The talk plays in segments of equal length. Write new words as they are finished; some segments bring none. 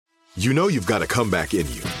You know you've got a comeback in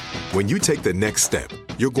you. When you take the next step,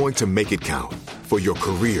 you're going to make it count. For your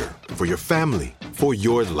career, for your family, for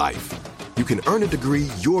your life. You can earn a degree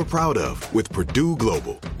you're proud of with Purdue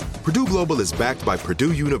Global. Purdue Global is backed by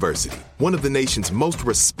Purdue University, one of the nation's most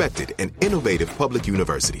respected and innovative public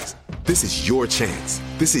universities. This is your chance.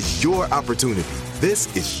 This is your opportunity.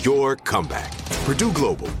 This is your comeback. Purdue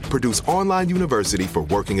Global, Purdue's online university for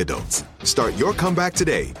working adults. Start your comeback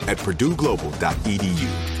today at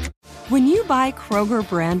purdueglobal.edu. When you buy Kroger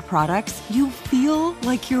brand products, you feel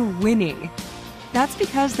like you're winning. That's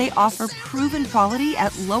because they offer proven quality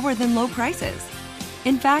at lower than low prices.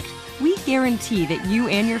 In fact, we guarantee that you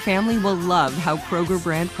and your family will love how Kroger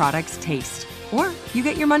brand products taste, or you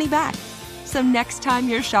get your money back. So next time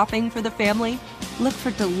you're shopping for the family, look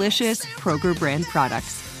for delicious Kroger brand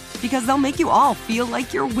products, because they'll make you all feel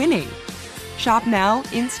like you're winning. Shop now,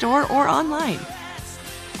 in-store, or online.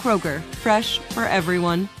 Kroger, fresh for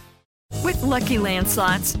everyone. With Lucky Land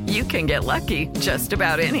Slots, you can get lucky just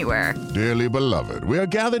about anywhere. Dearly beloved, we are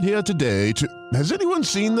gathered here today to... Has anyone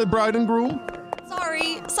seen the bride and groom?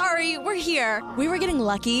 Sorry, we're here. We were getting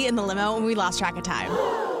lucky in the limo and we lost track of time.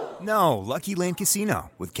 No, Lucky Land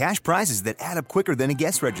Casino, with cash prizes that add up quicker than a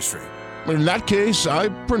guest registry. In that case, I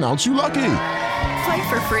pronounce you lucky. Play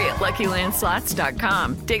for free at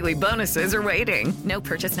LuckyLandSlots.com. Daily bonuses are waiting. No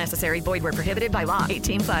purchase necessary. Void where prohibited by law.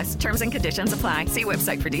 18+. Terms and conditions apply. See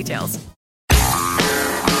website for details.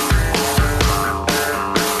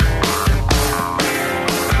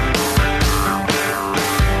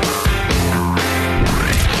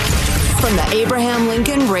 From the Abraham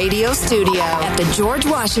Lincoln Radio Studio at the George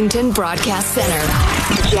Washington Broadcast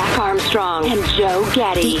Center, Jack Armstrong and Joe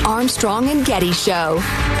Getty. The Armstrong and Getty Show.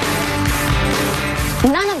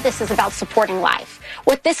 None of this is about supporting life.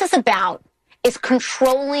 What this is about is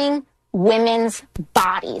controlling women's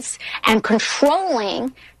bodies and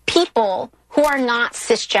controlling people who are not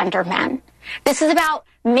cisgender men. This is about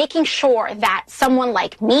making sure that someone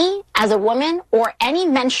like me as a woman or any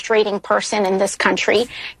menstruating person in this country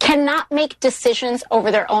cannot make decisions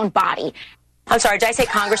over their own body. I'm sorry, did I say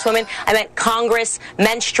Congresswoman? I meant Congress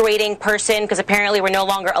menstruating person, because apparently we're no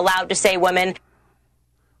longer allowed to say women.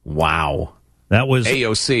 Wow. That was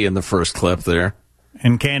AOC in the first clip there.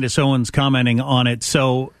 And Candace Owens commenting on it.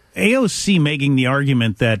 So AOC making the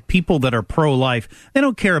argument that people that are pro-life, they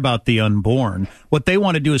don't care about the unborn. What they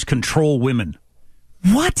want to do is control women.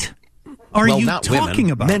 What are you talking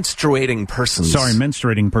about? Menstruating persons. Sorry,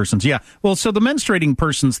 menstruating persons. Yeah. Well, so the menstruating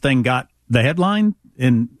persons thing got the headline,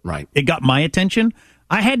 and it got my attention.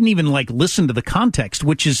 I hadn't even listened to the context,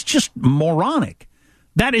 which is just moronic.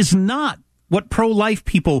 That is not what pro-life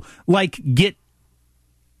people get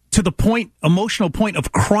to the emotional point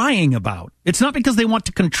of crying about. It's not because they want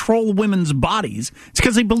to control women's bodies. It's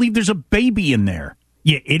because they believe there's a baby in there.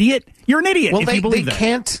 You idiot. You're an idiot if you believe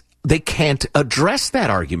that. They can't address that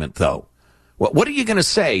argument, though. What are you going to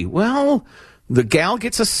say? Well, the gal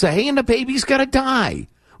gets a say and the baby's got to die.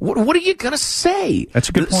 What are you going to say? That's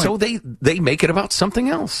a good point. So they make it about something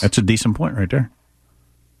else. That's a decent point right there.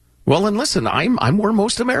 Well, and listen, I'm where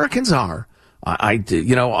most Americans are. I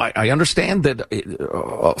understand that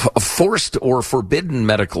a forced or forbidden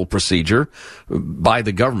medical procedure by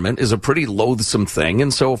the government is a pretty loathsome thing.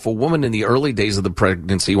 And so if a woman in the early days of the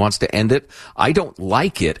pregnancy wants to end it, I don't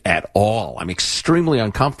like it at all. I'm extremely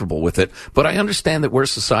uncomfortable with it. But I understand that where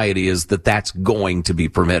society is, that's going to be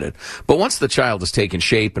permitted. But once the child has taken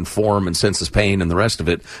shape and form and senses pain and the rest of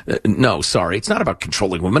it, no, sorry. It's not about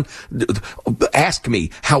controlling women. Ask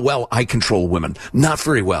me how well I control women. Not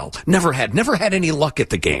very well. Never had any luck at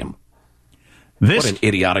the game. What an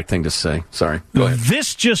idiotic thing to say. Sorry. Go ahead.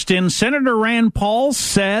 This just in. Senator Rand Paul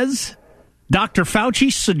says Dr.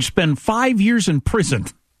 Fauci should spend 5 years in prison.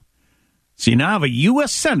 So you now have a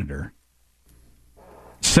U.S. senator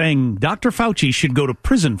saying Dr. Fauci should go to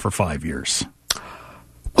prison for 5 years.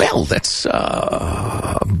 Well, that's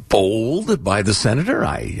bold by the senator.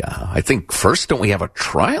 I think first, don't we have a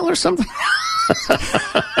trial or something?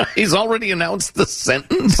 He's already announced the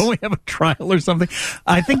sentence. Don't we have a trial or something?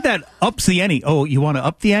 I think that ups the ante. Oh, you want to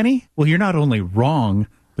up the ante? Well, you're not only wrong,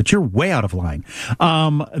 but you're way out of line.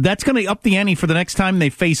 That's going to up the ante for the next time they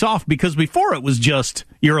face off, because before it was just,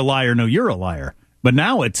 you're a liar, no, you're a liar. But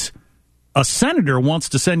now it's, a senator wants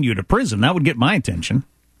to send you to prison. That would get my attention.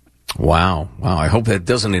 Wow. I hope that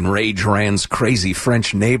doesn't enrage Rand's crazy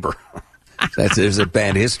French neighbor. There's a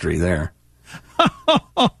bad history there.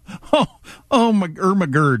 Irma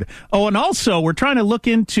Gerd. Oh, and also, we're trying to look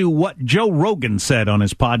into what Joe Rogan said on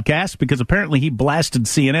his podcast, because apparently he blasted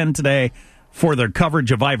CNN today for their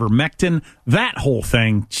coverage of ivermectin. That whole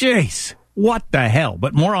thing, jeez, what the hell?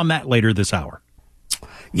 But more on that later this hour.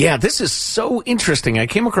 Yeah, this is so interesting. I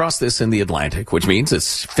came across this in The Atlantic, which means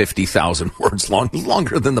it's 50,000 words long,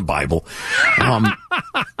 longer than the Bible.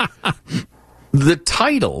 The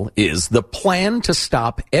title is The Plan to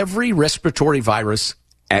Stop Every Respiratory Virus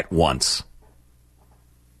at Once.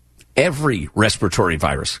 Every respiratory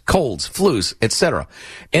virus, colds, flus, etc.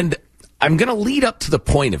 And I'm going to lead up to the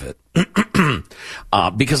point of it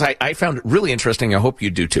because I found it really interesting. I hope you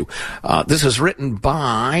do too. This was written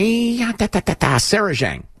by Sarah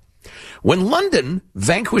Zhang. When London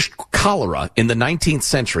vanquished cholera in the 19th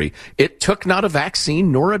century, it took not a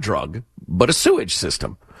vaccine nor a drug, but a sewage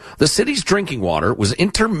system. The city's drinking water was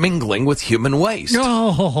intermingling with human waste.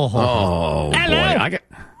 Oh boy.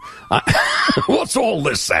 What's all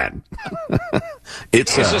this then?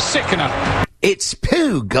 It's a sickener. It's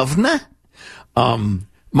poo, governor.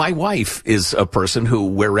 My wife is a person who,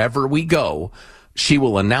 wherever we go, she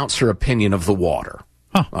will announce her opinion of the water.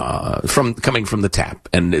 Coming from the tap,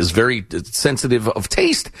 and is very sensitive of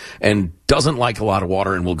taste and doesn't like a lot of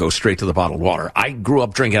water and will go straight to the bottled water. I grew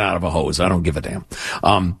up drinking out of a hose. I don't give a damn.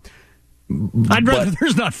 I'd rather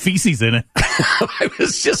there's not feces in it. I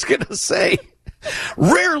was just going to say,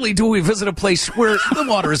 rarely do we visit a place where the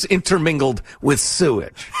water is intermingled with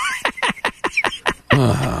sewage.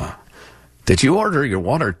 Did you order your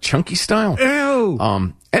water chunky style?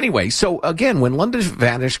 Ew. Anyway, so again, when London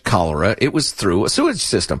vanished cholera, it was through a sewage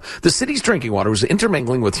system. The city's drinking water was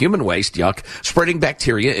intermingling with human waste, yuck, spreading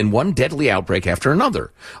bacteria in one deadly outbreak after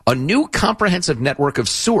another. A new comprehensive network of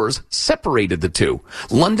sewers separated the two.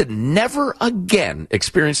 London never again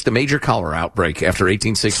experienced a major cholera outbreak after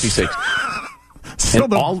 1866. So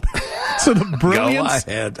the brilliance,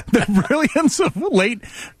 Go ahead. The brilliance of late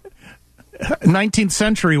 19th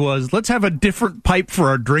century was, let's have a different pipe for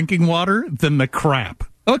our drinking water than the crap.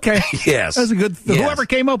 Okay. Yes. That's a good Yes. Whoever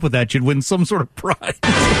came up with that should win some sort of prize.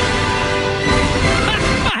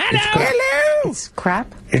 Hello. It's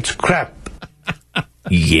crap. It's crap.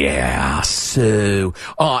 Yeah. So,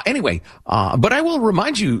 anyway, but I will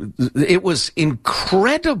remind you, it was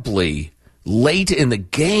incredibly late in the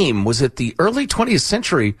game. Was it the early 20th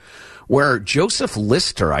century where Joseph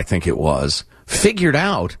Lister, I think it was, figured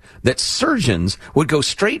out that surgeons would go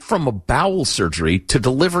straight from a bowel surgery to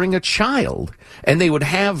delivering a child, and they would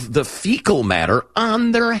have the fecal matter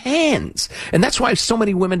on their hands. And that's why so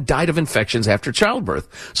many women died of infections after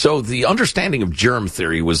childbirth. So the understanding of germ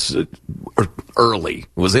theory was early,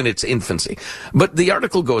 was in its infancy. But the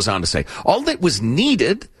article goes on to say, all that was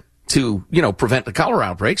needed to, prevent the cholera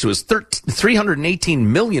outbreaks was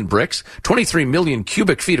 318 million bricks, 23 million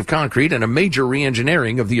cubic feet of concrete, and a major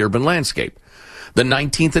reengineering of the urban landscape. The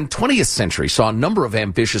 19th and 20th century saw a number of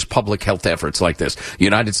ambitious public health efforts like this. The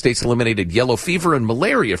United States eliminated yellow fever and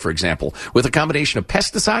malaria, for example, with a combination of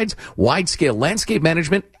pesticides, wide-scale landscape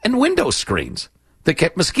management, and window screens that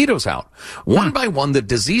kept mosquitoes out. One by one, the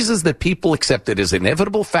diseases that people accepted as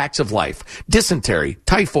inevitable facts of life, dysentery,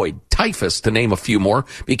 typhoid, typhus, to name a few more,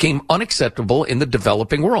 became unacceptable in the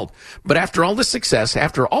developing world. But after all this success,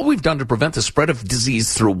 after all we've done to prevent the spread of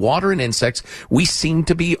disease through water and insects, we seem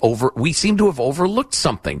to have overlooked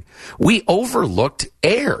something. We overlooked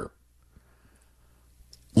air.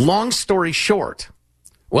 Long story short,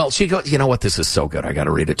 well, she goes, you know what? This is so good. I got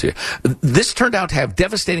to read it to you. This turned out to have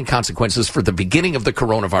devastating consequences for the beginning of the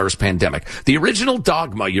coronavirus pandemic. The original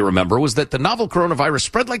dogma, you remember, was that the novel coronavirus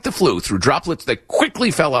spread like the flu through droplets that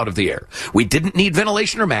quickly fell out of the air. We didn't need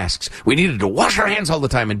ventilation or masks. We needed to wash our hands all the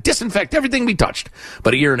time and disinfect everything we touched.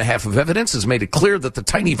 But a year and a half of evidence has made it clear that the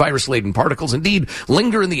tiny virus-laden particles indeed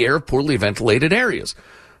linger in the air of poorly ventilated areas.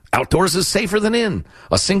 Outdoors is safer than in.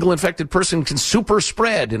 A single infected person can super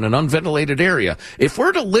spread in an unventilated area. If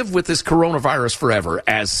we're to live with this coronavirus forever,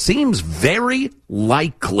 as seems very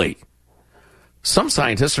likely, some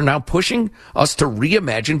scientists are now pushing us to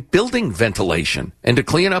reimagine building ventilation and to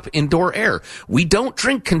clean up indoor air. We don't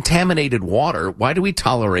drink contaminated water. Why do we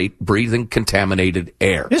tolerate breathing contaminated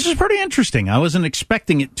air? This is pretty interesting. I wasn't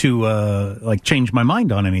expecting it to change my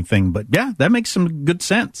mind on anything, but yeah, that makes some good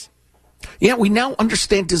sense. Yeah, we now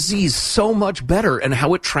understand disease so much better and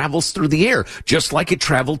how it travels through the air, just like it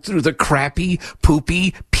traveled through the crappy,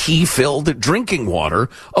 poopy, pee-filled drinking water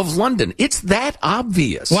of London. It's that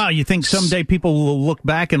obvious. Wow, you think someday people will look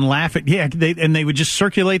back and laugh at, they would just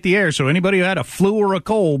circulate the air. So anybody who had a flu or a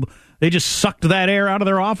cold, they just sucked that air out of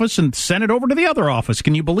their office and sent it over to the other office.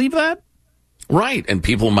 Can you believe that? Right, and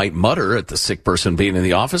people might mutter at the sick person being in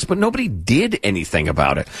the office, but nobody did anything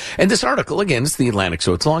about it. And this article, again, it's The Atlantic,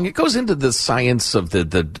 so it's long. It goes into the science of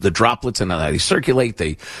the droplets and how they circulate,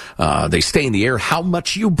 they stay in the air, how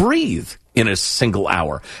much you breathe in a single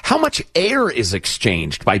hour? How much air is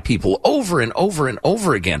exchanged by people over and over and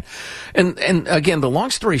over again? And again, the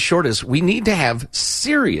long story short is we need to have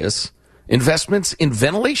serious investments in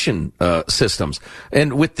ventilation systems.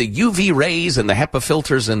 And with the UV rays and the HEPA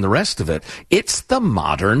filters and the rest of it, it's the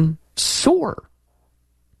modern sewer.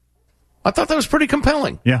 I thought that was pretty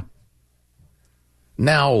compelling. Yeah.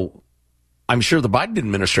 Now, I'm sure the Biden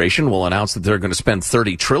administration will announce that they're going to spend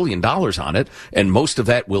 $30 trillion on it, and most of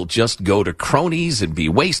that will just go to cronies and be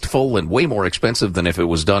wasteful and way more expensive than if it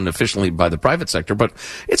was done efficiently by the private sector, but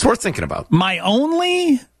it's worth thinking about. My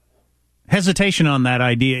only hesitation on that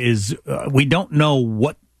idea is we don't know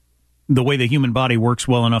what the way the human body works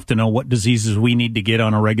well enough to know what diseases we need to get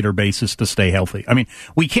on a regular basis to stay healthy. I mean,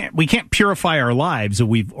 we can't purify our lives,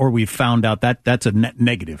 or we've found out that that's a net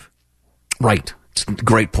negative. Right. It's a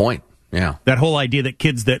great point. Yeah. That whole idea that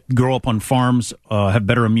kids that grow up on farms have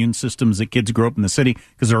better immune systems than kids grow up in the city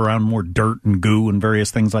because they're around more dirt and goo and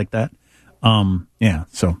various things like that. Yeah,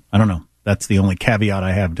 so I don't know. That's the only caveat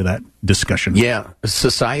I have to that discussion. Yeah,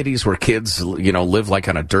 societies where kids, live like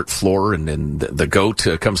on a dirt floor, and the goat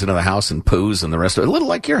comes into the house and poos, and the rest of it, a little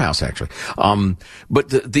like your house actually.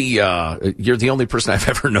 But you're the only person I've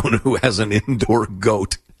ever known who has an indoor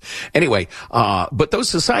goat. Anyway, but those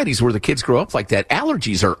societies where the kids grow up like that,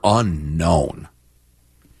 allergies are unknown.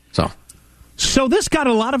 So this got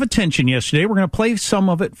a lot of attention yesterday. We're going to play some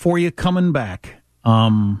of it for you coming back.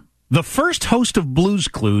 The first host of Blue's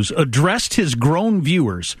Clues addressed his grown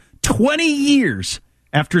viewers 20 years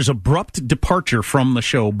after his abrupt departure from the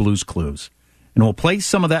show Blue's Clues. And we'll play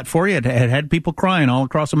some of that for you. It had people crying all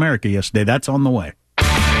across America yesterday. That's on the way.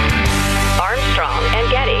 Armstrong and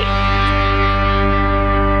Getty.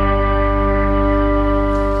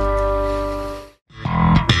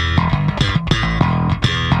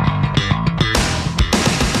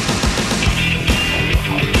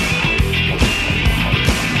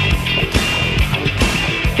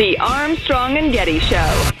 The Armstrong and Getty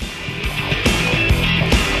Show.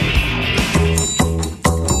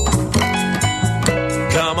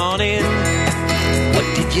 Come on in.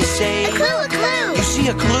 What did you say? A clue. You see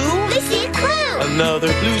a clue? They see a clue. Another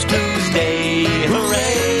Blue's Clues day.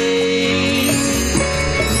 Hooray!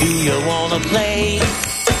 Do you want to play?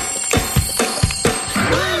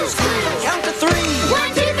 Blue's Clues. Count to 3. 1,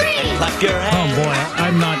 2, 3. Clap your hands. Oh boy,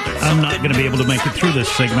 I'm not going to be able to make it through this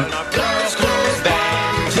segment.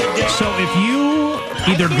 So if you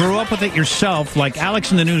either grew up with it yourself, like Alex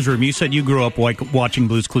in the newsroom, you said you grew up watching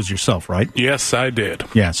Blue's Clues yourself, right? Yes, I did.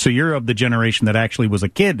 Yeah, so you're of the generation that actually was a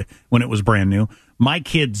kid when it was brand new. My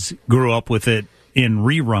kids grew up with it in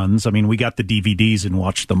reruns. I mean, we got the DVDs and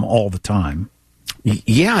watched them all the time.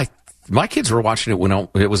 Yeah, my kids were watching it when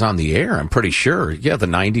it was on the air, I'm pretty sure. Yeah, the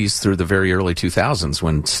 90s through the very early 2000s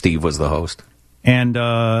when Steve was the host. And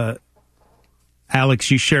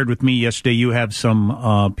Alex, you shared with me yesterday you have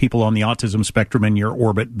some people on the autism spectrum in your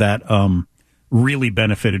orbit that really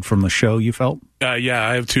benefited from the show, you felt? Yeah,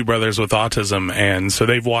 I have 2 brothers with autism, and so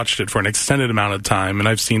they've watched it for an extended amount of time, and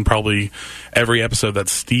I've seen probably every episode that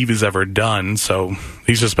Steve has ever done, so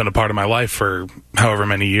he's just been a part of my life for however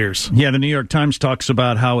many years. Yeah, the New York Times talks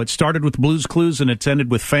about how it started with Blue's Clues and it's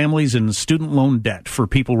ended with families and student loan debt for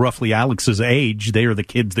people roughly Alex's age. They are the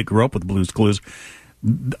kids that grew up with Blue's Clues.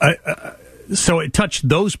 So it touched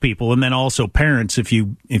those people, and then also parents if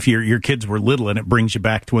your kids were little, and it brings you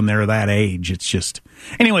back to when they're that age. It's just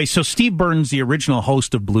anyway. So Steve Burns, the original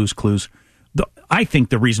host of Blue's Clues, I think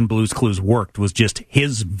the reason Blue's Clues worked was just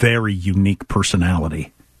his very unique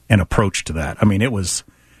personality and approach to that. I mean,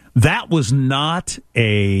 that was not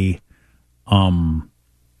a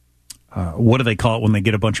what do they call it when they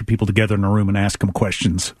get a bunch of people together in a room and ask them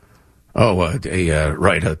questions? Oh,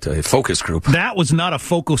 a focus group. That was not a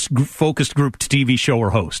focused group TV show or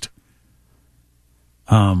host.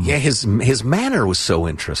 Yeah, his manner was so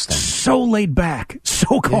interesting, so laid back,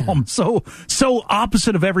 so calm, so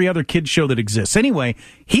opposite of every other kids show that exists. Anyway,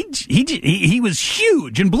 he was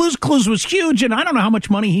huge, and Blue's Clues was huge, and I don't know how much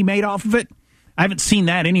money he made off of it. I haven't seen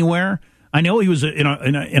that anywhere. I know he was in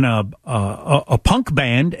a punk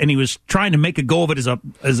band, and he was trying to make a go of it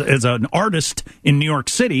as an artist in New York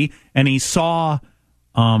City. And he saw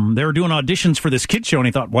they were doing auditions for this kid show, and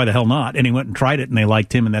he thought, "Why the hell not?" And he went and tried it, and they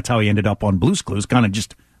liked him, and that's how he ended up on Blue's Clues, kind of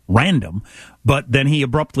just random. But then he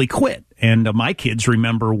abruptly quit. And my kids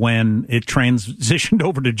remember when it transitioned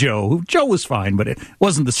over to Joe. Joe was fine, but it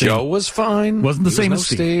wasn't the same. Joe was fine. Wasn't the same as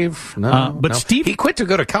Steve. No, but Steve, he quit to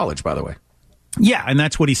go to college, by the way. Yeah, and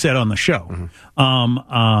that's what he said on the show.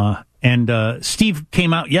 And Steve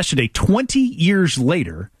came out yesterday, 20 years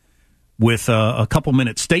later, with a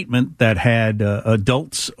couple-minute statement that had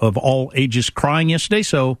adults of all ages crying yesterday.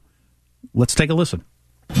 So Let's take a listen.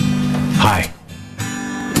 Hi.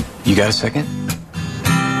 You got a second?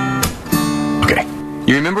 Okay.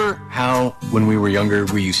 You remember how when we were younger,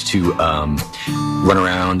 we used to run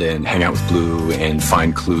around and hang out with Blue and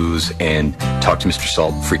find clues and talk to Mr.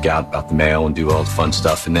 Salt, freak out about the mail and do all the fun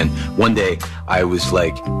stuff. And then one day I was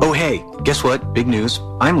like, oh, hey, guess what? Big news.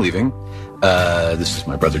 I'm leaving. This is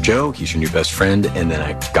my brother Joe. He's your new best friend. And then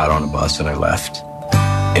I got on a bus and I left.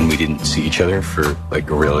 And we didn't see each other for like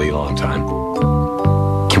a really long time.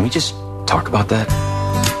 Can we just talk about that?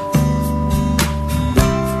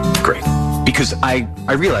 Great. Because I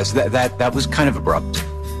realized that was kind of abrupt.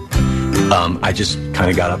 I just kind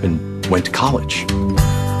of got up and went to college.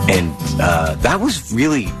 And that was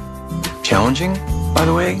really challenging, by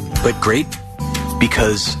the way, but great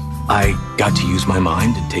because I got to use my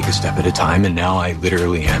mind and take a step at a time, and now I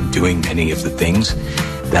literally am doing many of the things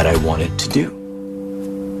that I wanted to do.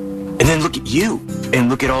 And then look at you, and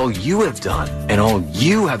look at all you have done, and all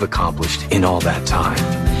you have accomplished in all that time.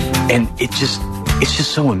 And it's just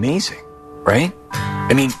so amazing, right?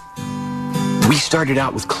 I mean, we started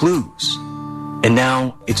out with clues, and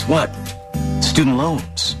now it's what? Student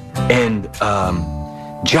loans, and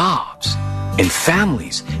jobs, and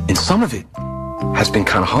families, and some of it has been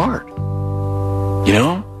kind of hard. You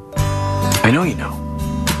know? I know you know.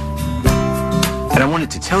 And I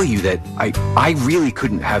wanted to tell you that I really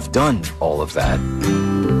couldn't have done all of that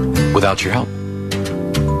without your help.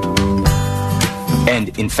 And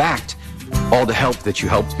in fact, all the help that you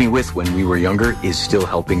helped me with when we were younger is still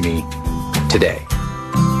helping me today,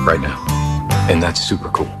 right now. And that's super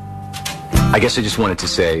cool. I guess I just wanted to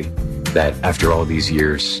say that after all these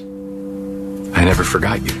years, I never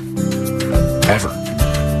forgot you. Ever.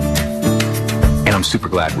 And I'm super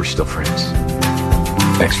glad we're still friends.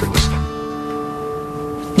 Thanks for listening.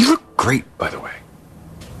 You look great, by the way.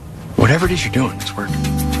 Whatever it is you're doing, it's working.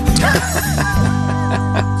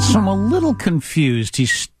 So I'm a little confused.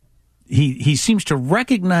 He seems to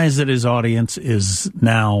recognize that his audience is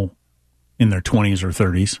now in their 20s or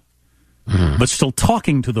 30s, but still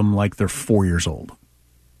talking to them like they're 4 years old.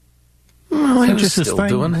 Well, he was still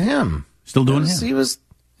doing him. Still doing him. He was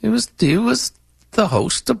the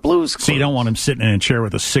host of Blues Clues. So you don't want him sitting in a chair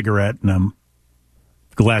with a cigarette and a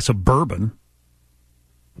glass of bourbon.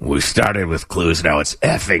 We started with clues, now it's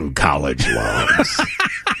effing college loans.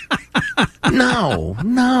 No.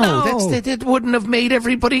 It wouldn't have made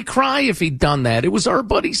everybody cry if he'd done that. It was our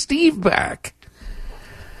buddy Steve back.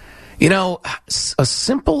 You know, a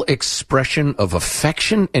simple expression of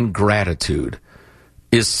affection and gratitude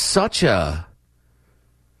is such an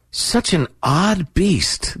odd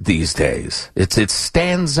beast these days. It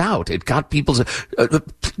stands out. It got people's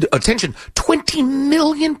attention. 20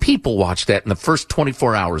 million people watched that in the first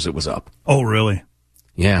 24 hours it was up. Oh, really?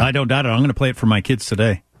 Yeah. I don't doubt it. I'm going to play it for my kids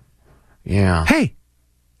today. Yeah. Hey,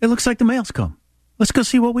 it looks like the mail's come. Let's go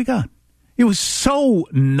see what we got. It was so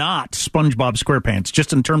not SpongeBob SquarePants,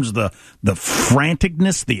 just in terms of the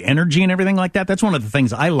franticness, the energy, and everything like that. That's one of the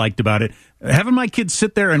things I liked about it. Having my kids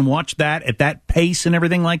sit there and watch that at that pace and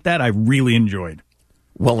everything like that, I really enjoyed.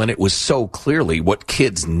 Well, and it was so clearly what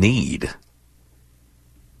kids need.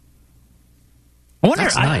 I wonder,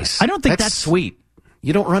 that's nice. I don't think that's sweet.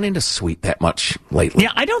 You don't run into sweet that much lately.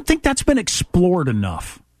 Yeah, I don't think that's been explored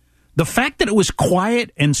enough. The fact that it was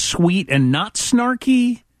quiet and sweet and not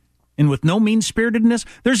snarky and with no mean-spiritedness.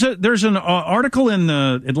 There's an article in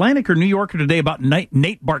the Atlantic or New Yorker today about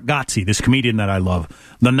Nate Bargatze, this comedian that I love,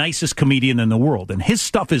 the nicest comedian in the world. And his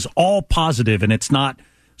stuff is all positive, and it's not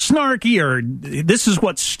snarky or this is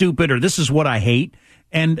what's stupid or this is what I hate.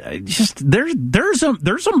 And just there's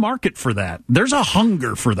a market for that. There's a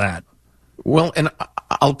hunger for that. Well, and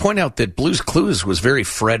I'll point out that Blues Clues was very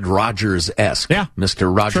Fred Rogers-esque. Yeah.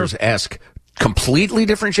 Mr. Rogers-esque. Completely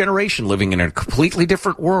different generation living in a completely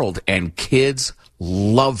different world, and kids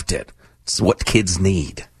loved it. It's what kids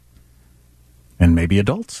need. And maybe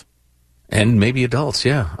adults.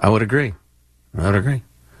 Yeah. I would agree.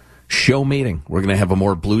 Show meeting. We're going to have a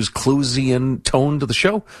more Blues Cluesian tone to the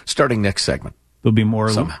show starting next segment. There'll be more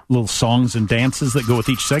little songs and dances that go with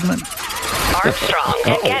each segment. Armstrong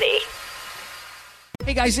and Getty.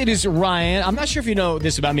 Hey guys, it is Ryan. I'm not sure if you know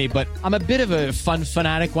this about me, but I'm a bit of a fun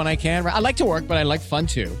fanatic when I can. I like to work, but I like fun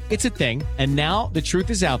too. It's a thing. And now the truth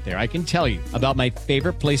is out there. I can tell you about my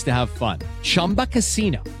favorite place to have fun. Chumba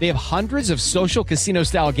Casino. They have hundreds of social casino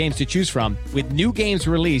style games to choose from with new games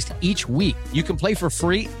released each week. You can play for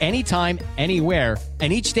free anytime, anywhere.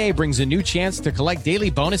 And each day brings a new chance to collect daily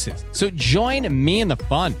bonuses. So join me in the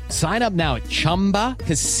fun. Sign up now at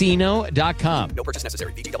ChumbaCasino.com. No purchase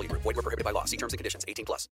necessary. VGW Group. Void where prohibited by law. See terms and conditions.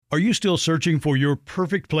 18+. Are you still searching for your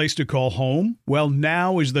perfect place to call home? Well,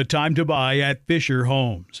 now is the time to buy at Fisher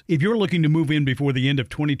Homes. If you're looking to move in before the end of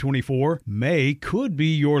 2024, May could be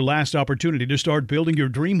your last opportunity to start building your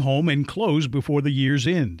dream home and close before the year's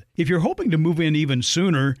end. If you're hoping to move in even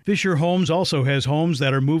sooner, Fisher Homes also has homes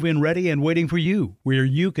that are move-in ready and waiting for you, where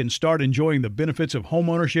you can start enjoying the benefits of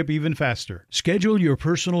homeownership even faster. Schedule your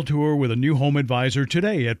personal tour with a new home advisor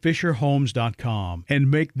today at FisherHomes.com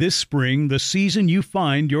and make this spring the season you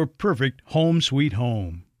find your perfect home sweet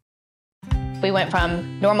home. We went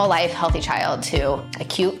from normal life, healthy child to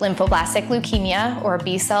acute lymphoblastic leukemia, or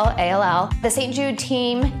B-cell ALL. The St. Jude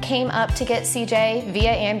team came up to get CJ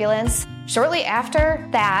via ambulance. Shortly after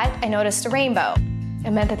that, I noticed a rainbow. It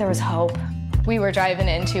meant that there was hope. We were driving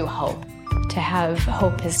into hope. To have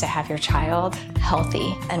hope is to have your child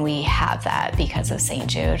healthy, and we have that because of St.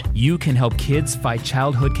 Jude. You can help kids fight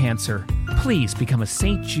childhood cancer. Please become a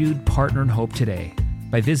St. Jude Partner in Hope today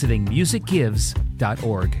by visiting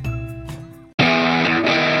musicgives.org.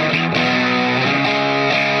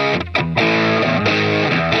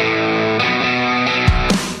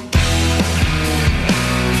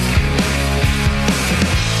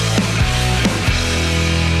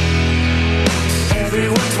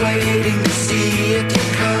 Everyone's waiting to see if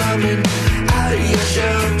you're coming out of your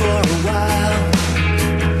shell for a while.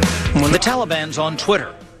 When the Taliban's on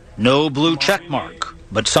Twitter, no blue check mark,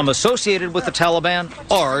 but some associated with the Taliban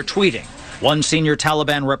are tweeting. One senior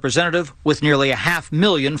Taliban representative with nearly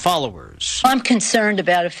 500,000 followers. I'm concerned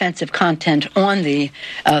about offensive content on the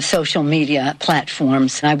social media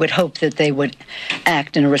platforms. I would hope that they would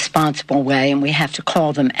act in a responsible way, and we have to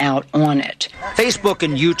call them out on it. Facebook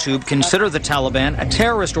and YouTube consider the Taliban a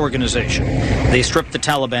terrorist organization. They stripped the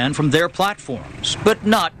Taliban from their platforms, but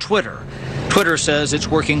not Twitter. Twitter says it's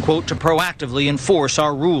working, quote, to proactively enforce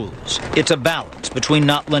our rules. It's a balance between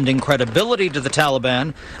not lending credibility to the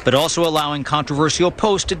Taliban, but also allowing controversial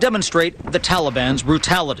posts to demonstrate the Taliban's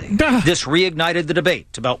brutality. This reignited the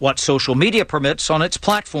debate about what social media permits on its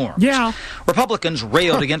platforms. Yeah. Republicans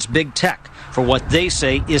railed against big tech for what they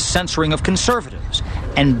say is censoring of conservatives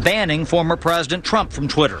and banning former President Trump from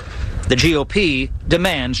Twitter. The GOP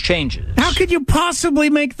demands changes. How could you possibly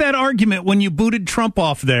make that argument when you booted Trump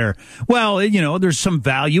off there? Well, you know, there's some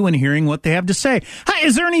value in hearing what they have to say.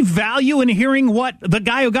 Is there any value in hearing what the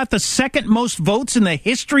guy who got the second most votes in the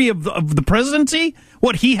history of the presidency,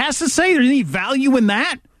 what he has to say? There's any value in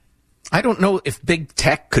that? I don't know if big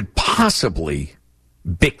tech could possibly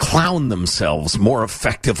beclown themselves more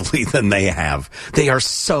effectively than they have. They are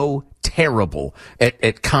so terrible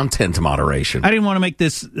at content moderation. I didn't want to make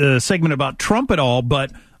this segment about Trump at all,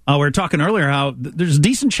 but we were talking earlier how there's a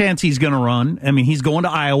decent chance he's going to run. I mean, he's going to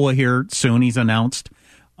Iowa here soon. He's announced.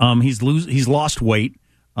 He's lost weight.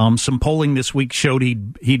 Some polling this week showed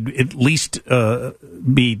he'd at least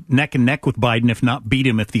be neck and neck with Biden, if not beat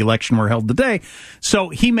him, if the election were held today. So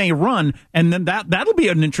he may run, and then that'll be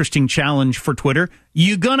an interesting challenge for Twitter.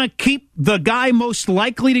 You gonna keep the guy most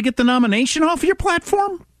likely to get the nomination off your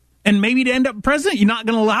platform, and maybe to end up president? You're not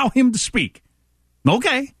gonna allow him to speak?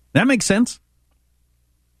 Okay, that makes sense.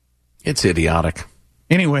 It's idiotic.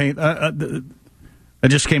 Anyway, I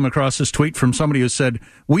just came across this tweet from somebody who said,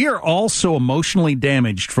 "We are all so emotionally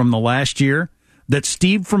damaged from the last year that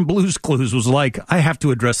Steve from Blue's Clues was like, I have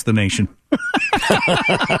to address the nation."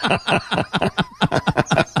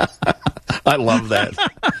 I love that.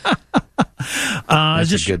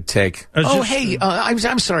 That's a good take.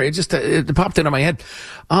 I'm sorry. It popped into my head.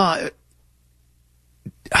 I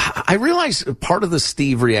realize part of the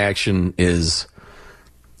Steve reaction is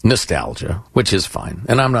nostalgia, which is fine.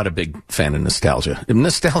 And I'm not a big fan of nostalgia.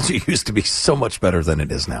 Nostalgia used to be so much better than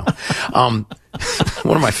it is now. One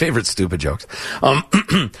of my favorite stupid jokes. But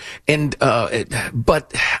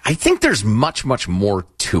I think there's much, much more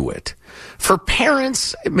to it. For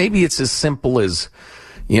parents, maybe it's as simple as,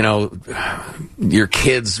 you know, your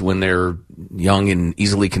kids when they're young and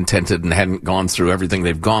easily contented and hadn't gone through everything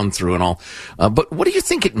they've gone through and all. But what do you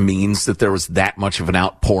think it means that there was that much of an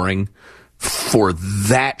outpouring for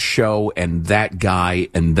that show and that guy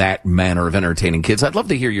and that manner of entertaining kids? I'd love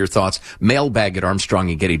to hear your thoughts. Mailbag at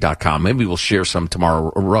ArmstrongandGetty.com. Maybe we'll share some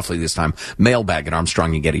tomorrow, roughly this time. Mailbag at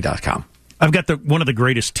ArmstrongandGetty.com. I've got one of the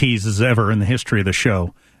greatest teases ever in the history of the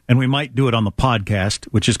show, and we might do it on the podcast,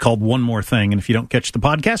 which is called One More Thing. And if you don't catch the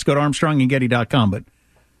podcast, go to ArmstrongandGetty.com. But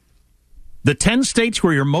the 10 states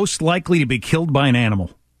where you're most likely to be killed by an animal.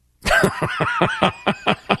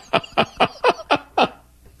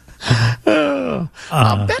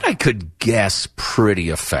 I bet I could guess pretty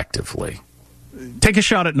effectively. Take a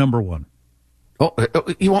shot at number one. Oh,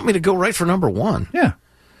 you want me to go right for number one? Yeah.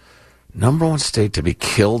 Number one state to be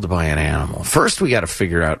killed by an animal. First, we got to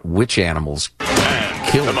figure out which animals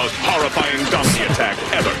kill. The most horrifying donkey attack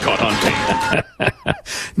ever caught on tape.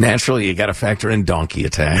 Naturally, you got to factor in donkey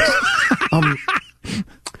attacks.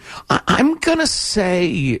 I'm going to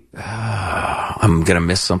say, I'm going to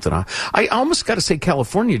miss something. I almost got to say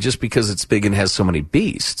California just because it's big and has so many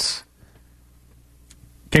beasts.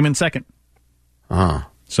 Came in second.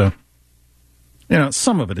 So,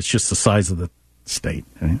 some of it's just the size of the state.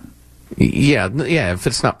 Right? Yeah. If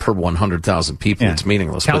it's not per 100,000 people, it's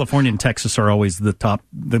meaningless. California and Texas are always the top,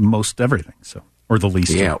 the most everything. So, or the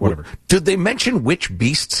least, whatever. Did they mention which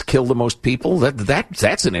beasts kill the most people?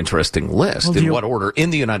 That's an interesting list. Well, in what order in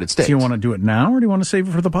the United States? Do you want to do it now, or do you want to save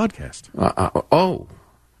it for the podcast?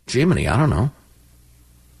 Jiminy, I don't know.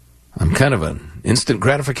 I'm kind of an instant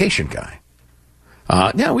gratification guy.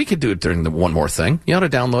 We could do it during the one more thing. You ought to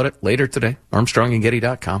download it later today.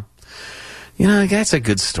 ArmstrongandGetty.com. That's a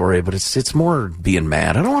good story, but it's more being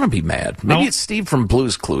mad. I don't want to be mad. Maybe it's Steve from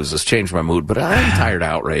Blue's Clues has changed my mood, but I'm tired of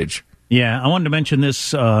outrage. Yeah, I wanted to mention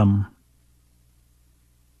this. What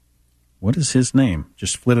is his name?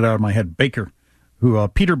 Just fled it out of my head. Baker,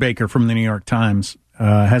 Peter Baker from the New York Times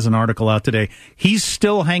has an article out today. He's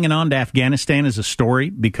still hanging on to Afghanistan as a story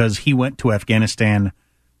because he went to Afghanistan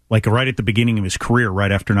like right at the beginning of his career,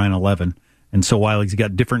 right after 9/11. And so while he's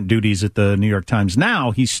got different duties at the New York Times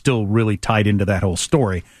now, he's still really tied into that whole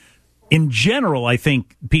story. In general, I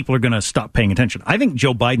think people are going to stop paying attention. I think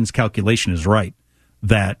Joe Biden's calculation is right,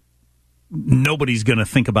 that nobody's going to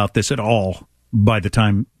think about this at all by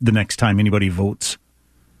the next time anybody votes,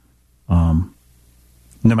 no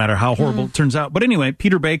matter how horrible it turns out. But anyway,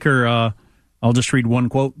 Peter Baker, I'll just read one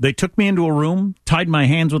quote. "They took me into a room, tied my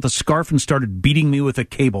hands with a scarf, and started beating me with a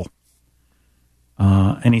cable."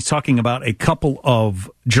 And he's talking about a couple of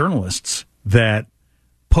journalists that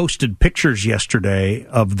posted pictures yesterday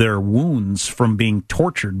of their wounds from being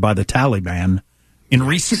tortured by the Taliban in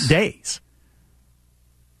recent days.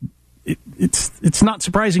 It's not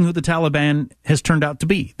surprising who the Taliban has turned out to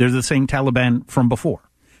be. They're the same Taliban from before.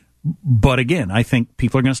 But again, I think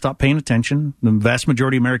people are going to stop paying attention. The vast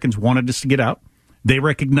majority of Americans wanted us to get out. They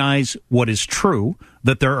recognize what is true,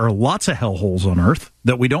 that there are lots of hellholes on Earth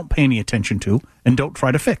that we don't pay any attention to and don't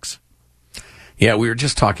try to fix. Yeah, we were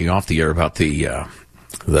just talking off the air about the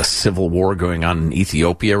civil war going on in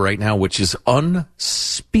Ethiopia right now, which is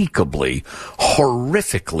unspeakably,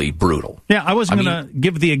 horrifically brutal. Yeah, I wasn't going to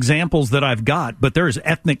give the examples that I've got, but there is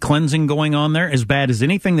ethnic cleansing going on there as bad as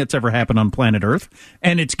anything that's ever happened on planet Earth,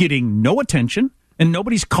 and it's getting no attention, and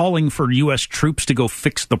nobody's calling for U.S. troops to go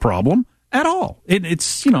fix the problem at all.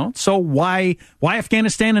 It's so why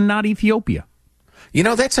Afghanistan and not Ethiopia?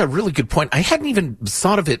 That's a really good point. I hadn't even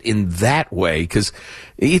thought of it in that way, because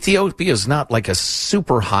Ethiopia is not like a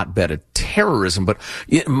super hotbed of terrorism, but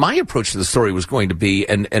my approach to the story was going to be,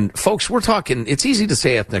 and folks, we're talking, it's easy to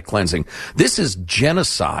say ethnic cleansing. This is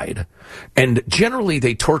genocide. And generally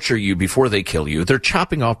they torture you before they kill you. They're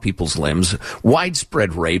chopping off people's limbs,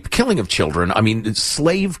 widespread rape, killing of children.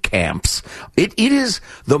 Slave camps. It is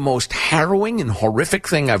the most harrowing and horrific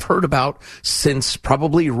thing I've heard about since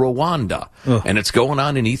probably Rwanda. Ugh. And it's going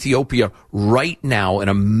on in Ethiopia right now in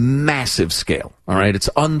a massive scale. All right. It's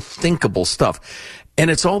unthinkable stuff.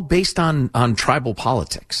 And it's all based on tribal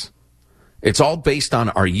politics. It's all based on,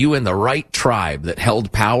 are you in the right tribe that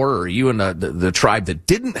held power, or are you in the tribe that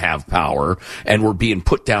didn't have power and were being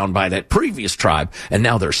put down by that previous tribe, and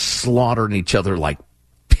now they're slaughtering each other like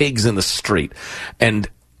pigs in the street. And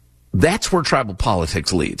that's where tribal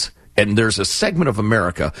politics leads. And there's a segment of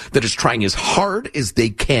America that is trying as hard as they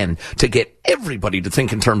can to get everybody to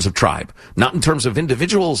think in terms of tribe, not in terms of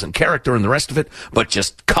individuals and character and the rest of it, but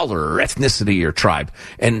just color or ethnicity or tribe.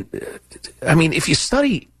 And if you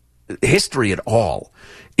study history at all,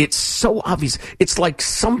 it's so obvious. It's like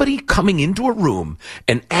somebody coming into a room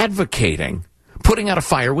and advocating putting out a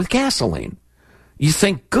fire with gasoline. You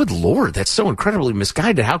think, good Lord, that's so incredibly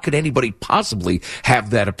misguided. How could anybody possibly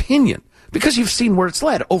have that opinion? Because you've seen where it's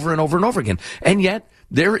led over and over and over again. And yet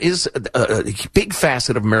there is a big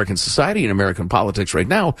facet of American society and American politics right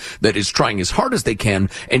now that is trying as hard as they can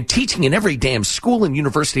and teaching in every damn school and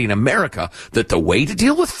university in America that the way to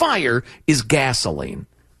deal with fire is gasoline.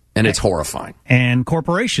 And it's horrifying. And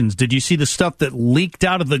corporations, did you see the stuff that leaked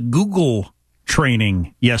out of the Google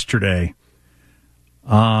training yesterday?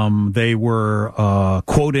 They were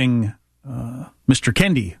quoting Mr.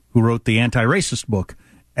 Kendi, who wrote the anti-racist book,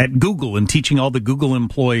 at Google and teaching all the Google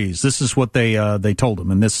employees. This is what they told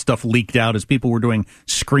him. And this stuff leaked out as people were doing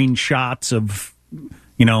screenshots of,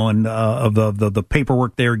 of the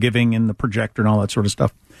paperwork they were giving in the projector and all that sort of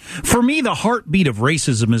stuff. For me, the heartbeat of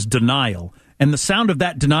racism is denial. And the sound of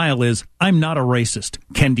that denial is, "I'm not a racist,"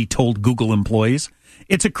 Kendi told Google employees.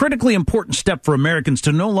 It's a critically important step for Americans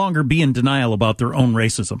to no longer be in denial about their own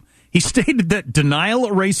racism. He stated that denial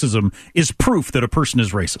of racism is proof that a person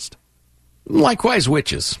is racist. Likewise,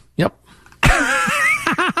 witches. Yep.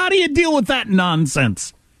 How do you deal with that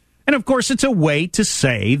nonsense? And of course, it's a way to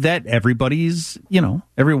say that everybody's,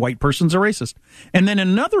 every white person's a racist. And then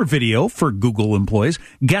another video for Google employees,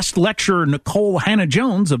 guest lecturer Nicole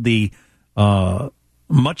Hannah-Jones of the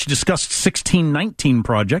much discussed 1619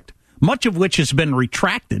 Project, much of which has been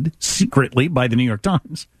retracted secretly by the New York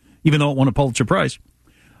Times, even though it won a Pulitzer Prize.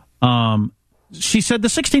 She said the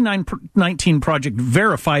 1619 Project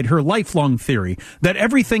verified her lifelong theory that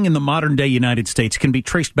everything in the modern-day United States can be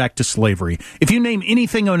traced back to slavery. If you name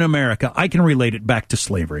anything in America, I can relate it back to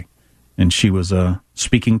slavery. And she was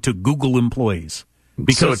speaking to Google employees.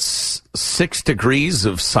 So it's 6 degrees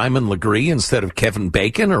of Simon Legree instead of Kevin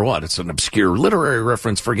Bacon, or what? It's an obscure literary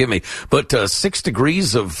reference, forgive me. But 6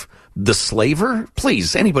 degrees of the slaver?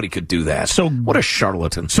 Please, anybody could do that. So what a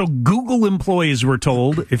charlatan. So Google employees were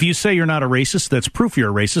told, if you say you're not a racist, that's proof you're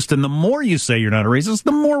a racist. And the more you say you're not a racist,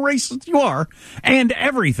 the more racist you are. And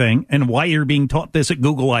everything, and why you're being taught this at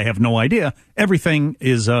Google, I have no idea. Everything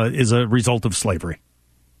is a result of slavery.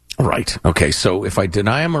 Right. Okay, so if I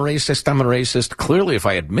deny I'm a racist, I'm a racist. Clearly, if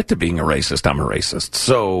I admit to being a racist, I'm a racist.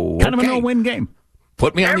 So, kind of a no-win game.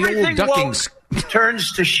 Put me on the old ducking...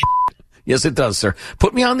 turns to shit. Yes, it does, sir.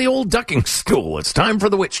 Put me on the old ducking stool. It's time for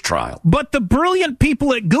the witch trial. But the brilliant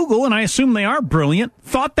people at Google, and I assume they are brilliant,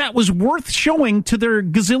 thought that was worth showing to their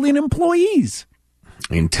gazillion employees.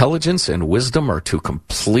 Intelligence and wisdom are two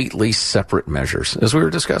completely separate measures, as we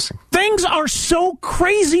were discussing. Things are so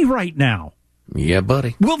crazy right now. Yeah,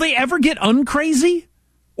 buddy. Will they ever get uncrazy?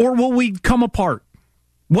 Or will we come apart?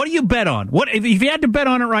 What do you bet on? What if you had to bet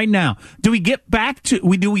on it right now? Do we get back to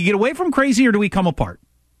do we get away from crazy, or do we come apart?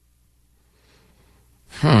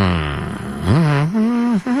 Maybe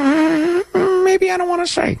I don't want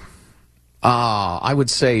to say. I would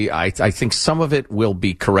say I think some of it will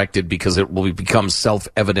be corrected because it will become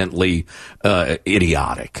self-evidently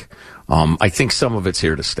idiotic. I think some of it's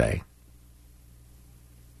here to stay.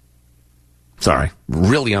 Sorry,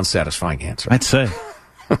 really unsatisfying answer. I'd say.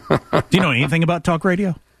 Do you know anything about talk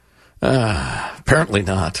radio? Apparently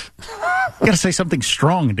not. You got to say something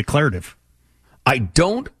strong and declarative. I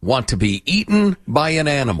don't want to be eaten by an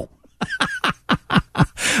animal.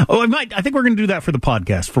 I think we're going to do that for the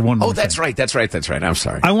podcast for one more. Oh, that's right. I'm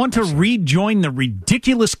sorry. I want to rejoin the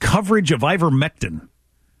ridiculous coverage of ivermectin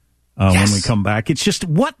when we come back. It's just,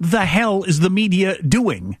 what the hell is the media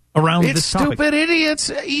doing around this topic? Stupid idiots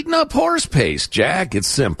eating up horse paste, Jack. It's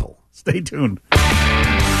simple. Stay tuned.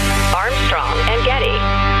 Armstrong and Getty.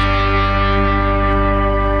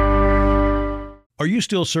 Are you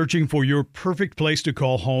still searching for your perfect place to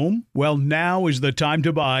call home? Well, now is the time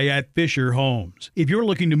to buy at Fisher Homes. If you're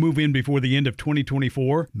looking to move in before the end of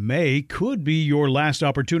 2024, May could be your last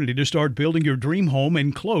opportunity to start building your dream home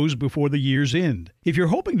and close before the year's end. If you're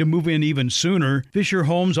hoping to move in even sooner, Fisher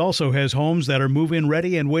Homes also has homes that are move-in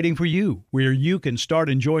ready and waiting for you, where you can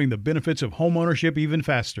start enjoying the benefits of homeownership even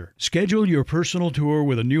faster. Schedule your personal tour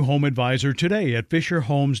with a new home advisor today at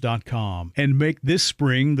FisherHomes.com and make this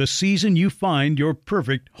spring the season you find your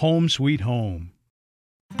perfect home sweet home.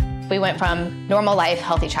 We went from normal life,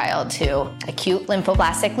 healthy child to acute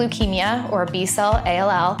lymphoblastic leukemia, or B-cell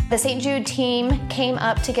ALL. The St. Jude team came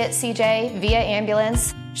up to get CJ via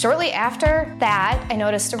ambulance. Shortly after that, I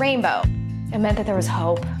noticed a rainbow. It meant that there was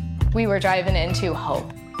hope. We were driving into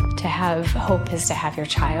hope. To have hope is to have your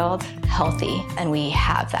child healthy, and we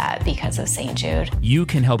have that because of St. Jude. You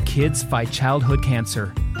can help kids fight childhood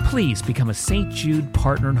cancer. Please become a St. Jude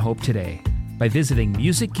Partner in Hope today by visiting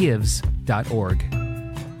musicgives.org.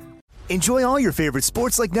 Enjoy all your favorite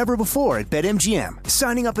sports like never before at BetMGM.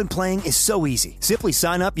 Signing up and playing is so easy. Simply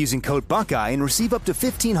sign up using code Buckeye and receive up to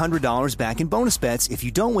 $1,500 back in bonus bets if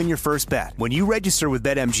you don't win your first bet. When you register with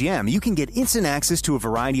BetMGM, you can get instant access to a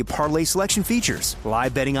variety of parlay selection features,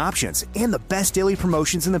 live betting options, and the best daily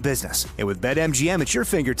promotions in the business. And with BetMGM at your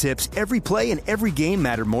fingertips, every play and every game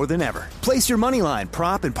matter more than ever. Place your moneyline,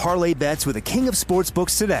 prop, and parlay bets with the king of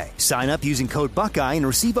sportsbooks today. Sign up using code Buckeye and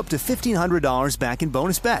receive up to $1,500 back in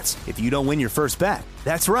bonus bets if you don't win your first bet.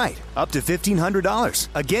 That's right, up to $1,500.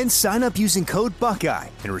 Again, sign up using code Buckeye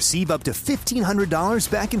and receive up to $1,500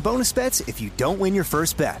 back in bonus bets if you don't win your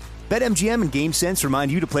first bet. BetMGM and GameSense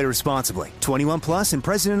remind you to play responsibly. 21 plus and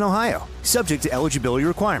present in Ohio. Subject to eligibility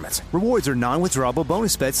requirements. Rewards are non-withdrawable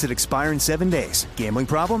bonus bets that expire in 7 days. Gambling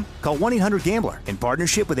problem? Call 1-800-GAMBLER in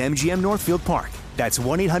partnership with MGM Northfield Park. That's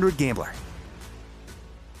 1-800-GAMBLER.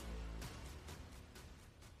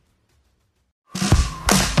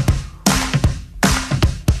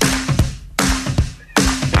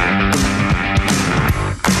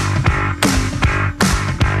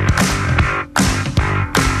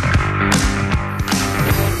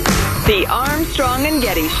 Armstrong and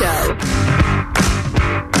Getty Show.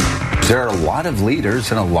 There are a lot of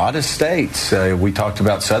leaders in a lot of states. We talked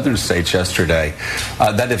about southern states yesterday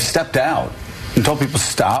that have stepped out and told people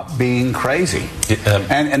stop being crazy.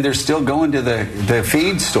 And they're still going to the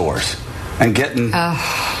feed stores and getting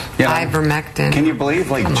ivermectin. Can you believe,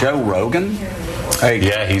 Joe Rogan?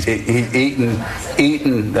 He's eating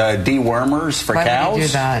dewormers for cows. Why would he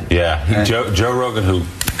do that? Yeah, Joe Rogan, who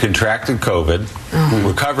contracted COVID,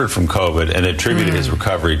 recovered from COVID, and attributed his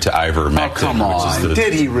recovery to ivermectin. Oh, come on.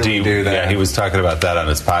 Did he really do that? Yeah, he was talking about that on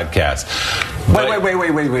his podcast.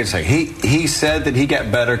 Wait a second. He said that he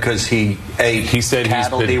got better because he ate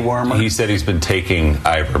cattle dewormer? He said he's been taking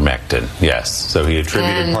ivermectin, yes. So he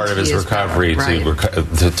attributed part of his recovery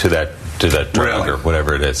to that drug or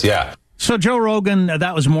whatever it is. Yeah. So Joe Rogan,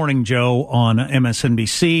 that was Morning Joe on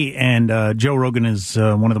MSNBC, and Joe Rogan is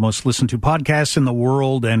one of the most listened to podcasts in the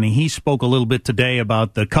world, and he spoke a little bit today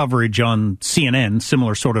about the coverage on CNN,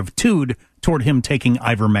 similar sort of tude toward him taking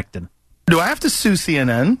ivermectin. Do I have to sue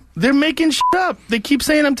CNN? They're making shit up. They keep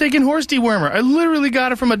saying I'm taking horse dewormer. I literally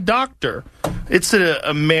got it from a doctor. It's an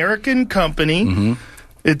American company.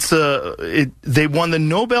 Mm-hmm. They won the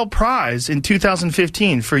Nobel Prize in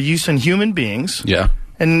 2015 for use in human beings. Yeah.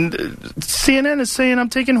 And CNN is saying I'm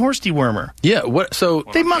taking horse dewormer. Yeah, so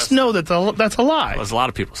they must know that that's a lie. Well, there's a lot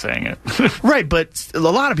of people saying it. Right, but a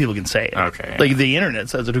lot of people can say it. Okay. Like the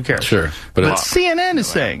internet says it, who cares? Sure. But CNN is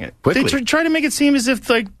saying it. Quickly. They try to make it seem as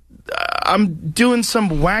if I'm doing some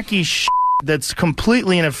wacky shit that's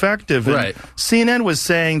completely ineffective. And right. CNN was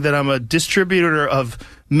saying that I'm a distributor of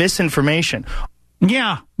misinformation.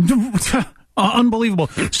 Yeah. Unbelievable.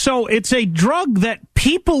 So it's a drug that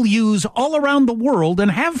people use all around the world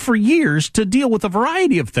and have for years to deal with a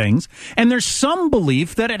variety of things. And there's some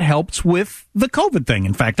belief that it helps with the COVID thing.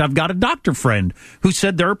 In fact, I've got a doctor friend who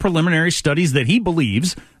said there are preliminary studies that he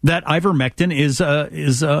believes that ivermectin is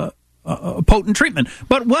a potent treatment.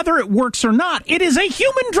 But whether it works or not, it is a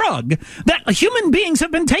human drug that human beings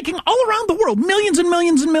have been taking all around the world. Millions and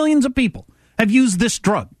millions and millions of people have used this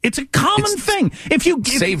drug. It's a common thing. If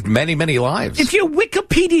saved many, many lives. If you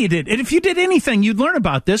Wikipedia'd it, and if you did anything, you'd learn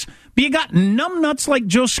about this. But you got numbnuts like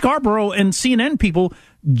Joe Scarborough and CNN people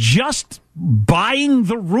just buying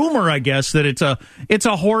the rumor, I guess, that it's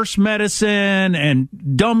a horse medicine, and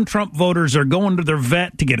dumb Trump voters are going to their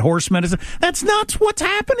vet to get horse medicine. That's not what's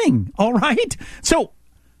happening, all right? So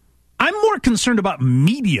I'm more concerned about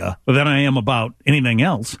media than I am about anything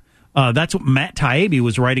else. That's what Matt Taibbi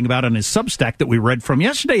was writing about on his Substack that we read from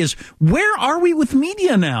yesterday, is where are we with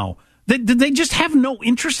media now? Did they just have no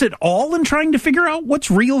interest at all in trying to figure out what's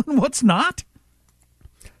real and what's not?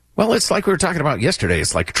 Well, it's like we were talking about yesterday.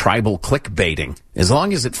 It's like tribal clickbaiting. As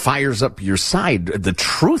long as it fires up your side, the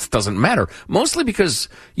truth doesn't matter. Mostly because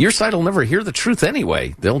your side will never hear the truth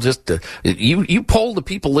anyway. They'll just, you poll the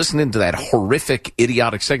people listening to that horrific,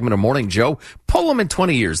 idiotic segment of Morning Joe, poll them in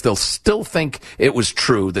 20 years. They'll still think it was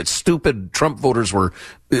true that stupid Trump voters were,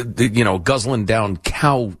 guzzling down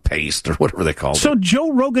cow paste or whatever they call it. So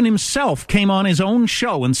Joe Rogan himself came on his own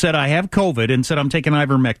show and said, I have COVID, and said, I'm taking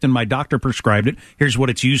ivermectin. My doctor prescribed it. Here's what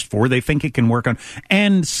it's used for. They think it can work on.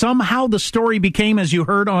 And somehow the story became, as you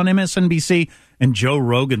heard on MSNBC, and Joe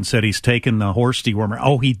Rogan said he's taken the horse dewormer.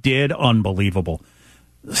 Oh, he did? Unbelievable.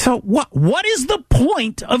 So what is the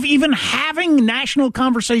point of even having national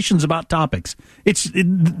conversations about topics? We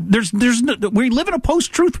live in a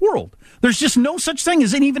post-truth world. There's just no such thing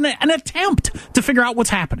as even an attempt to figure out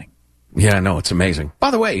what's happening. Yeah, no, it's amazing.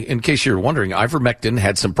 By the way, in case you're wondering, ivermectin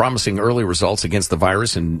had some promising early results against the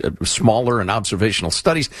virus in smaller and observational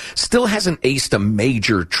studies. Still hasn't aced a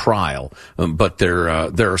major trial, but there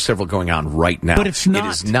are several going on right now. But it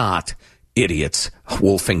is not idiots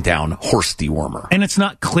wolfing down horse dewormer. And it's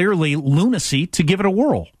not clearly lunacy to give it a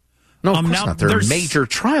whirl. No, of course not. There are major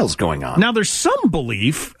trials going on. Now, there's some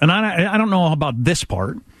belief, and I don't know about this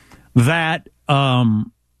part, that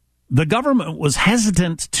the government was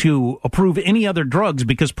hesitant to approve any other drugs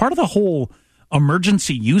because part of the whole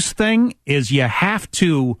emergency use thing is you have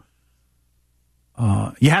to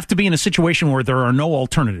be in a situation where there are no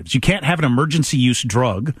alternatives. You can't have an emergency use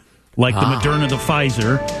drug like the Moderna, the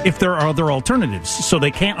Pfizer, if there are other alternatives. So they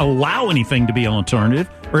can't allow anything to be an alternative,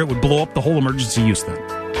 or it would blow up the whole emergency use thing.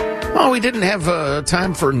 Oh, we didn't have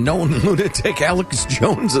time for known lunatic Alex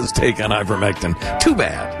Jones's take on ivermectin. Too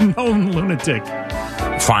bad. Known lunatic.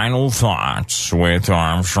 Final thoughts with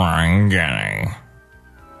Armstrong and Getty.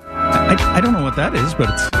 I don't know what that is, but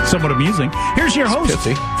it's somewhat amusing. Here's your host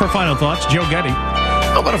for Final Thoughts, Joe Getty.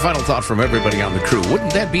 How about a final thought from everybody on the crew?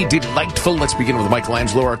 Wouldn't that be delightful? Let's begin with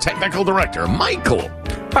Michelangelo, our technical director. Michael.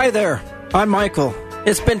 Hi there. I'm Michael.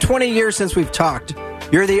 It's been 20 years since we've talked.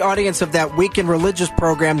 You're the audience of that weekend religious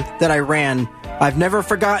program that I ran. I've never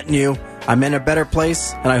forgotten you. I'm in a better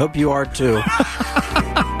place, and I hope you are too.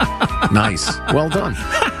 Nice. Well done.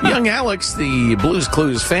 Young Alex, the Blues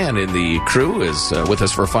Clues fan in the crew, is with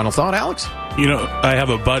us for a final thought. Alex? You know, I have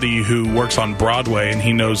a buddy who works on Broadway, and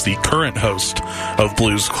he knows the current host of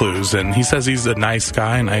Blues Clues, and he says he's a nice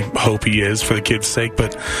guy, and I hope he is for the kids' sake,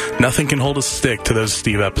 but nothing can hold a stick to those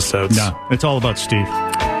Steve episodes. No, it's all about Steve.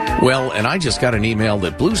 Well, and I just got an email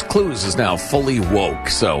that Blues Clues is now fully woke,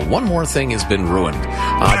 so one more thing has been ruined.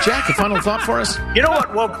 Jack, a final thought for us? You know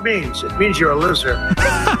what woke means? It means you're a loser.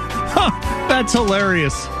 That's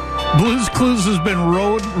hilarious. Blues Clues has been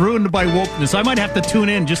ruined by wokeness. I might have to tune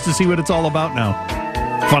in just to see what it's all about now.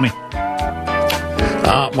 Funny.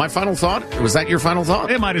 My final thought? Was that your final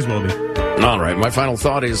thought? It might as well be. All right. My final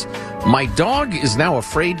thought is my dog is now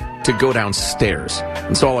afraid to go downstairs.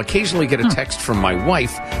 And so I'll occasionally get a text from my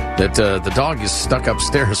wife that the dog is stuck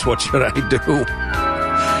upstairs. What should I do?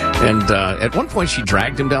 And at one point she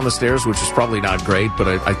dragged him down the stairs, which is probably not great, but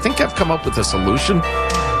I think I've come up with a solution.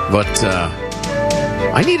 But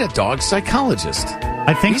I need a dog psychologist.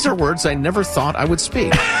 I think these are words I never thought I would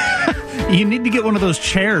speak. You need to get one of those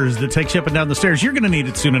chairs that takes you up and down the stairs. You're going to need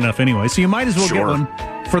it soon enough anyway, so you might as well get one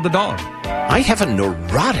for the dog. I have a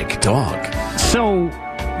neurotic dog. So,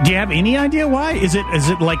 do you have any idea why? Is it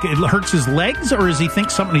like it hurts his legs, or does he think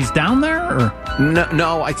somebody's down there? Or?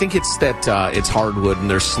 No, I think it's that it's hardwood and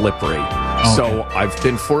they're slippery. Okay. So I've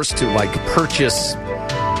been forced to purchase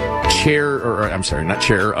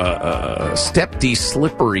step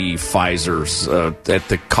de-slippery-fizers at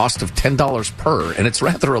the cost of $10 per, and it's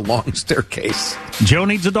rather a long staircase. Joe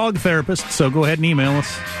needs a dog therapist, so go ahead and email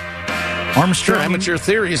us. Armstrong. Sure, amateur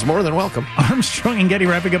theory is more than welcome. Armstrong and Getty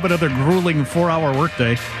wrapping up another grueling 4-hour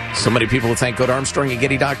workday. So many people to thank. Go to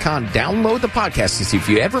ArmstrongandGetty.com. Download the podcast to see if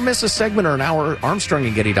you ever miss a segment or an hour.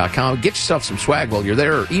 ArmstrongandGetty.com. Get yourself some swag while you're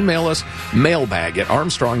there, or email us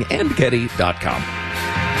mailbag@ArmstrongandGetty.com.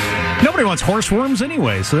 Nobody wants horseworms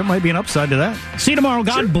anyway, so there might be an upside to that. See you tomorrow.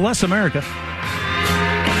 God bless America.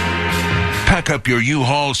 Pack up your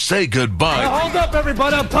U-Haul, say goodbye. Hold up,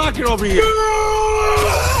 everybody. I'm talking over you.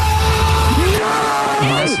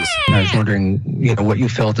 I was wondering, what you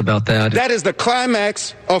felt about that. That is the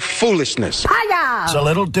climax of foolishness. It's a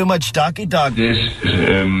little too much doggy-dog. This is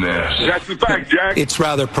a mess. That's the fact, Jack. It's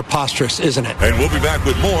rather preposterous, isn't it? And we'll be back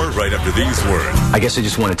with more right after these words. I guess I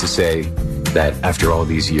just wanted to say that after all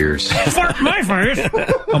these years... Fart my face!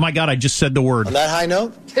 Oh, my God, I just said the word. On that high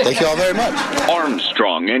note, thank you all very much.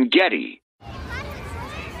 Armstrong and Getty.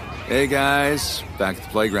 Hey, guys. Back at the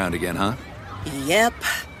playground again, huh? Yep.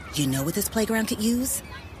 You know what this playground could use?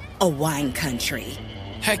 A wine country.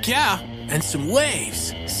 Heck yeah, and some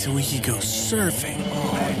waves, so we could go surfing.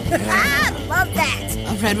 Oh, yeah. Love that.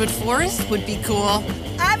 A redwood forest would be cool.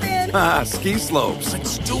 I'm in. Ski slopes.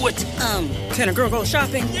 Let's do it. Can a girl go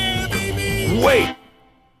shopping? Yeah, baby. Wait.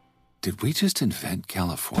 Did we just invent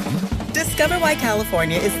California? Discover why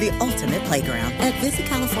California is the ultimate playground at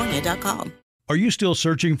visitcalifornia.com. Are you still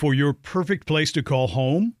searching for your perfect place to call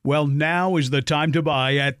home? Well, now is the time to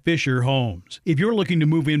buy at Fisher Homes. If you're looking to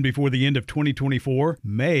move in before the end of 2024,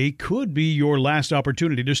 May could be your last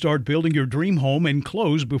opportunity to start building your dream home and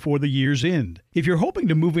close before the year's end. If you're hoping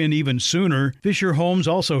to move in even sooner, Fisher Homes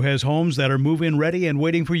also has homes that are move-in ready and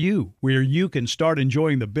waiting for you, where you can start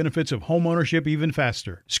enjoying the benefits of homeownership even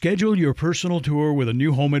faster. Schedule your personal tour with a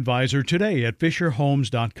new home advisor today at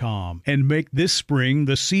FisherHomes.com and make this spring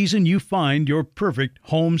the season you find your perfect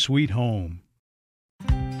home sweet home.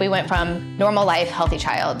 We went from normal life, healthy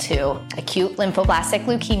child to acute lymphoblastic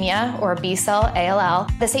leukemia, or B-cell ALL.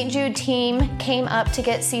 The St. Jude team came up to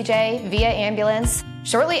get CJ via ambulance.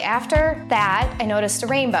 Shortly after that, I noticed a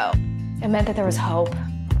rainbow. It meant that there was hope.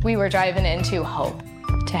 We were driving into hope.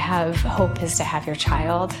 To have hope is to have your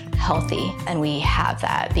child healthy, and we have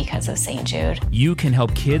that because of St. Jude. You can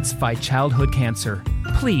help kids fight childhood cancer.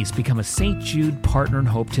 Please become a St. Jude Partner in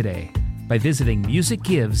Hope today by visiting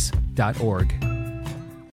musicgives.org.